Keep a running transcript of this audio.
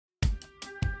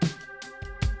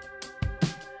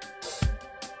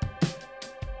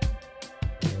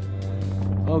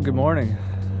Well, good morning.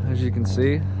 As you can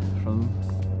see from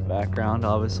the background,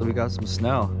 obviously we got some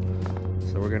snow.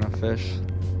 So we're gonna fish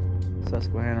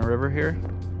Susquehanna River here.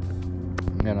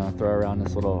 I'm gonna throw around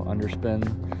this little underspin,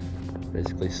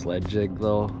 basically sled jig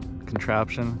little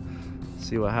contraption,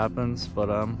 see what happens. But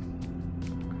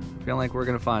feeling like we're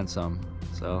gonna find some.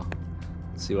 So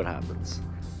let's see what happens.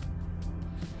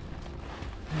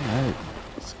 All right,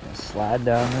 just gonna slide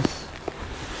down this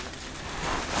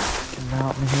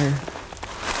mountain here.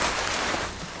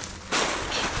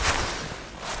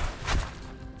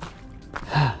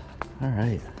 All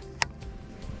right.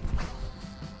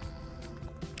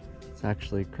 It's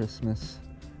actually Christmas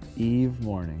Eve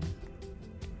morning.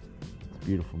 It's a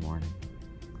beautiful morning.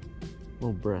 A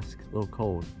little brisk, a little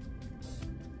cold.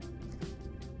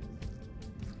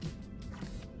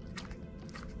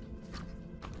 I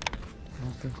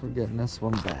don't think we're getting this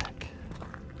one back.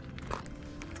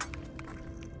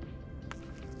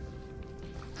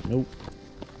 Nope.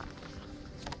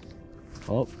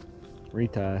 Oh,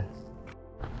 retie.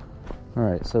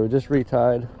 Alright, so we just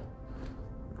retied.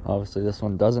 Obviously this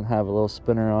one doesn't have a little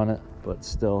spinner on it, but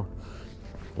still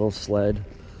a little sled.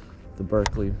 The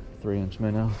Berkeley 3-inch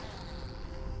minnow.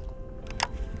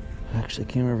 Actually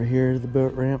came over here to the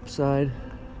boat ramp side.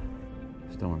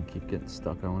 Just don't want to keep getting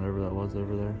stuck on whatever that was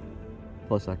over there.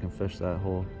 Plus I can fish that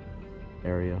whole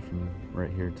area from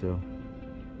right here too.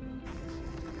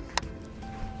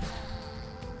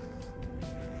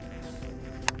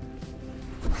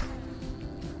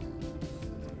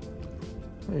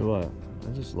 Tell you what,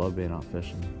 I just love being out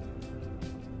fishing.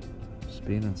 Just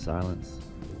being in silence,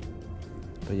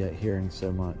 but yet hearing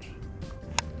so much.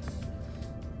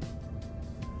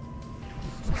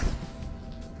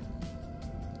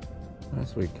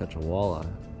 Last week catch a walleye.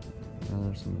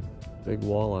 There's some big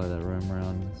walleye that roam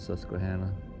around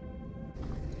Susquehanna.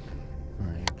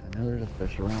 Alright, I know there's a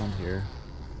fish around here.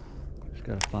 Just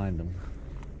gotta find them.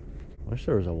 Wish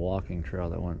there was a walking trail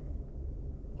that went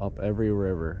up every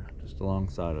river just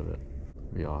alongside of it.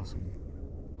 It'd be awesome.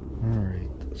 Alright,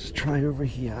 let's try over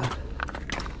here.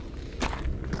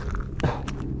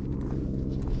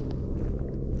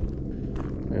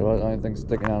 You know what, the only thing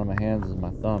sticking out of my hands is my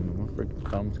thumb. My freaking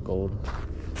thumb's cold.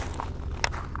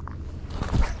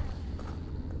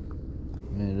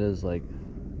 I mean, it is like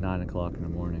 9 o'clock in the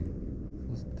morning.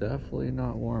 It's definitely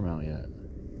not warm out yet.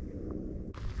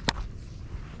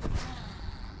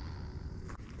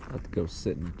 About to go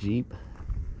sit in the Jeep.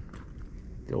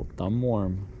 Go thumb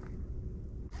warm.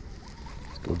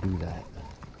 Let's go do that.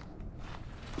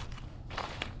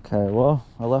 Okay, well,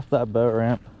 I left that boat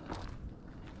ramp.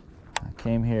 I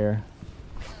came here.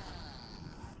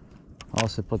 I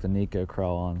also put the Nico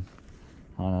crawl on.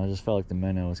 I don't know, I just felt like the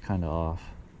minnow was kind of off.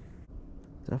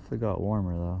 Definitely got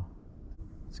warmer though.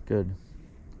 It's good.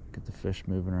 Get the fish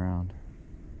moving around.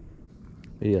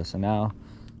 But yeah, so now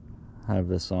I have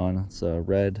this on. It's a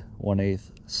red 1/8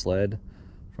 sled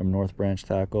from North Branch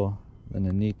Tackle. Then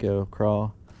the Nico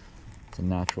crawl. It's a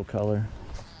natural color.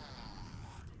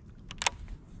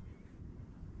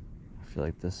 I feel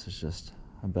like this is just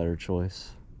a better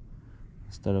choice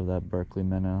instead of that Berkeley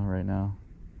minnow right now.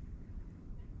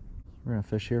 We're gonna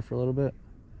fish here for a little bit.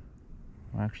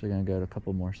 We're actually gonna go to a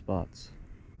couple more spots.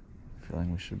 I feel like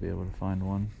we should be able to find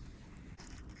one.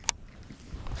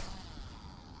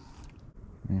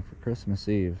 I mean, for Christmas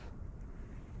Eve,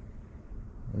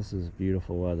 this is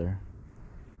beautiful weather,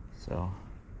 so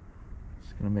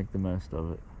just gonna make the most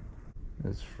of it.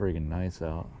 It's friggin' nice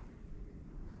out.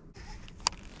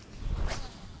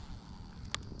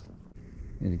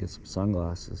 Need to get some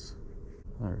sunglasses.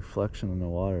 That reflection in the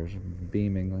water is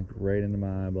beaming like right into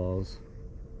my eyeballs.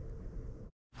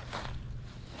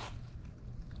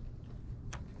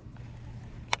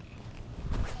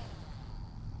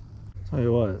 Tell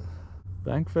you what,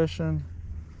 bank fishing,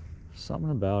 there's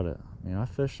something about it. I mean, I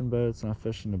fish in boats and I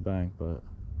fish in the bank, but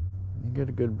you get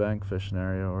a good bank fishing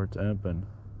area or it's open,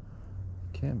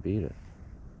 you can't beat it.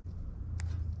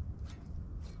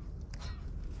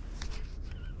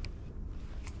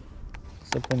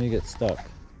 Except when you get stuck.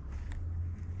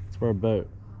 That's where a boat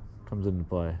comes into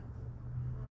play.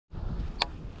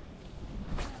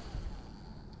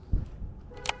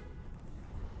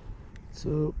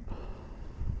 So,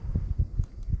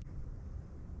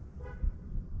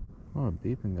 a lot of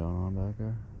beeping going on back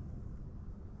there.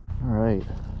 Alright.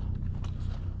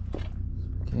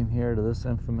 Came here to this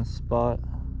infamous spot.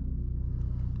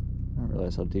 I didn't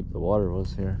realize how deep the water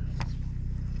was here.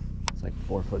 It's like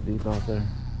 4 foot deep out there.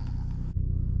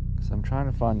 Because I'm trying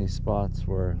to find these spots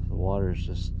where the water is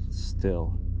just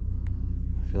still.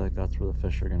 I feel like that's where the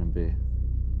fish are going to be.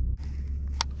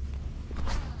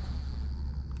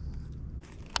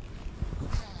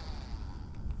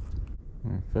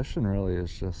 Fishing really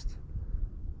is just,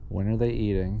 when are they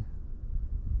eating?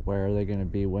 Where are they going to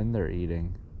be when they're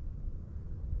eating?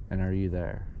 And are you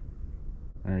there?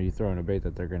 And are you throwing a bait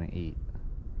that they're going to eat?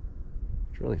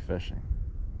 It's really fishing.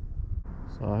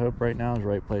 So I hope right now is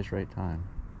right place, right time.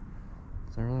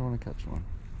 Because I really want to catch one.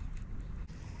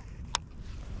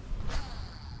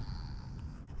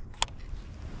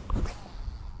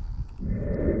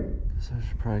 Guess I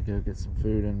should probably go get some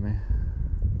food in me.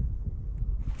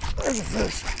 There's a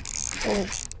fish. Oh.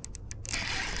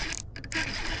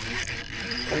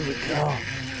 There we go.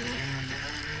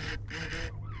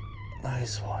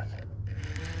 Nice one.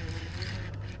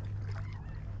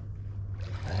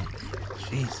 Thank you,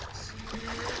 Jesus.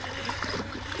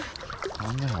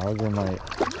 I'm the hugger mate.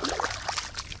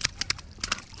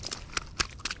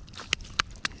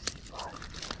 Easy, bud.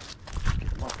 Get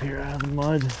him up here out of the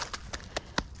mud.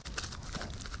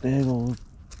 Big old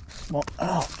small.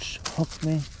 Ouch! Hooked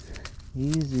me.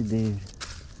 Easy, dude.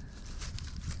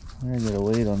 I'm gonna get a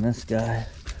weight on this guy.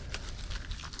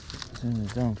 As soon as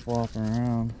he's done flopping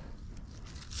around.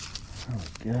 There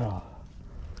we go.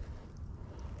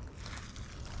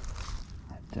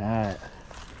 Like that.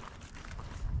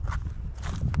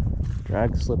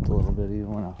 Drag slipped a little bit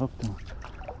even when I hooked him.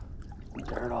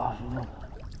 Dirt off of him.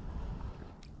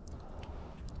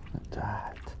 Like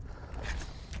that.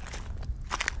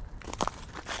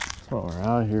 That's what we're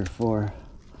out here for.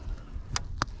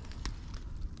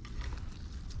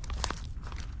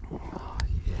 Oh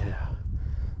yeah.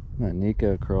 That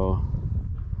Nico crawl.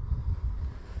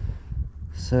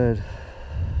 Said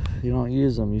if you don't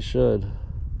use them, you should.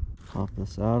 Pop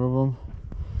this out of them.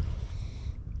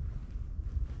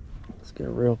 Let's get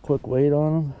a real quick weight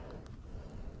on them.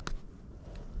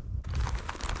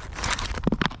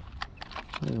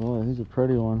 Hey, boy, he's a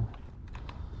pretty one.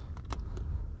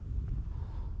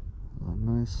 A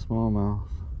nice smallmouth.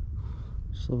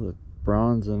 Still have the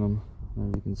bronze in them.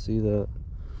 Maybe you can see that.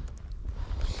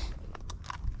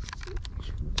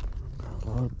 Got a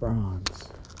lot of bronze.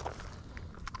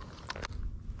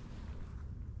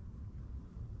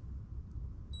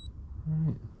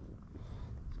 Alright,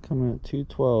 it's coming at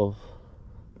 212.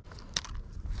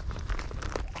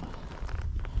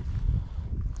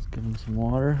 Let's give him some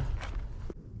water.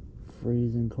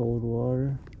 Freezing cold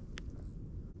water.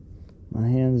 My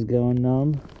hand's going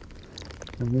numb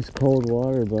from this cold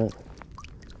water, but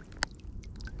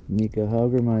Nico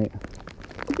Haugermite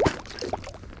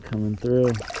coming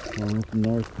through along with the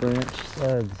North Branch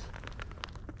sleds.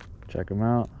 Check them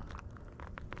out.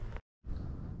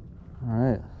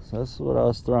 Alright, so this is what I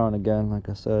was throwing again. Like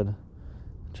I said,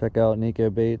 check out Nico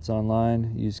Baits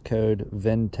online. Use code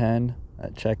VIN10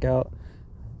 at checkout.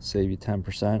 Save you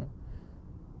 10%.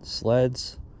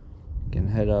 Sleds, you can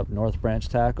hit up North Branch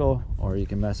Tackle, or you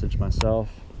can message myself.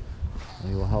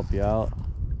 We will help you out.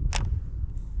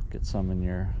 Get some in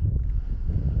your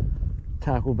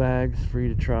tackle bags for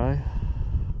you to try.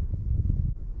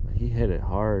 But he hit it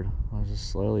hard. I was just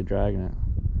slowly dragging it.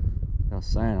 Like I was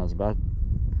saying, I was about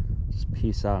to just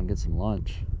peace out and get some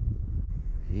lunch.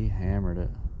 He hammered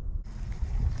it.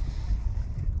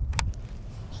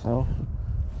 So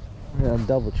we gotta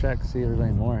double check, see if there's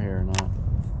any more here or not.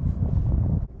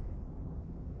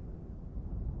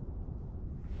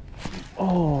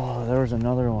 Oh, there was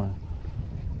another one.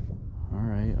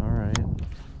 Alright, alright.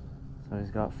 So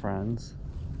he's got friends.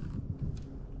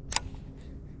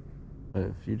 But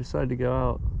if you decide to go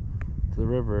out to the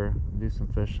river and do some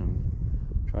fishing,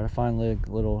 try to find like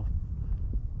little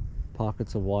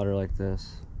pockets of water like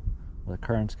this. The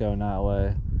current's going that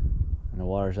way and the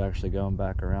water's actually going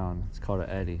back around. It's called an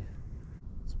eddy.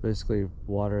 It's basically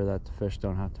water that the fish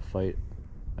don't have to fight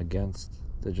against.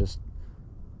 They just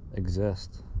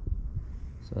exist.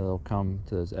 So they'll come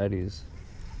to those eddies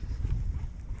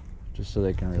just so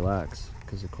they can relax,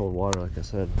 because the cold water, like I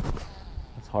said,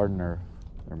 it's hardening their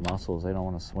muscles. They don't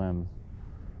want to swim.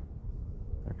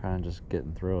 They're kind of just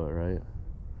getting through it, right?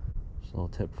 Just a little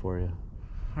tip for you.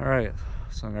 All right,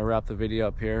 so I'm gonna wrap the video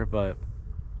up here, but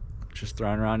just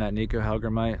throwing around that Nico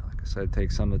Haugermite. Like I said,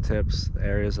 take some of the tips, the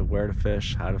areas of where to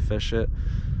fish, how to fish it,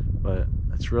 but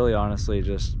it's really honestly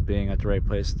just being at the right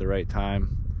place at the right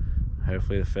time.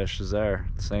 Hopefully the fish is there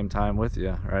at the same time with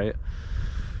you, right?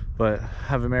 But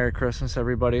have a Merry Christmas,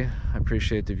 everybody. I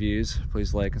appreciate the views.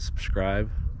 Please like and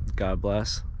subscribe. God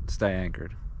bless. Stay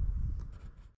anchored.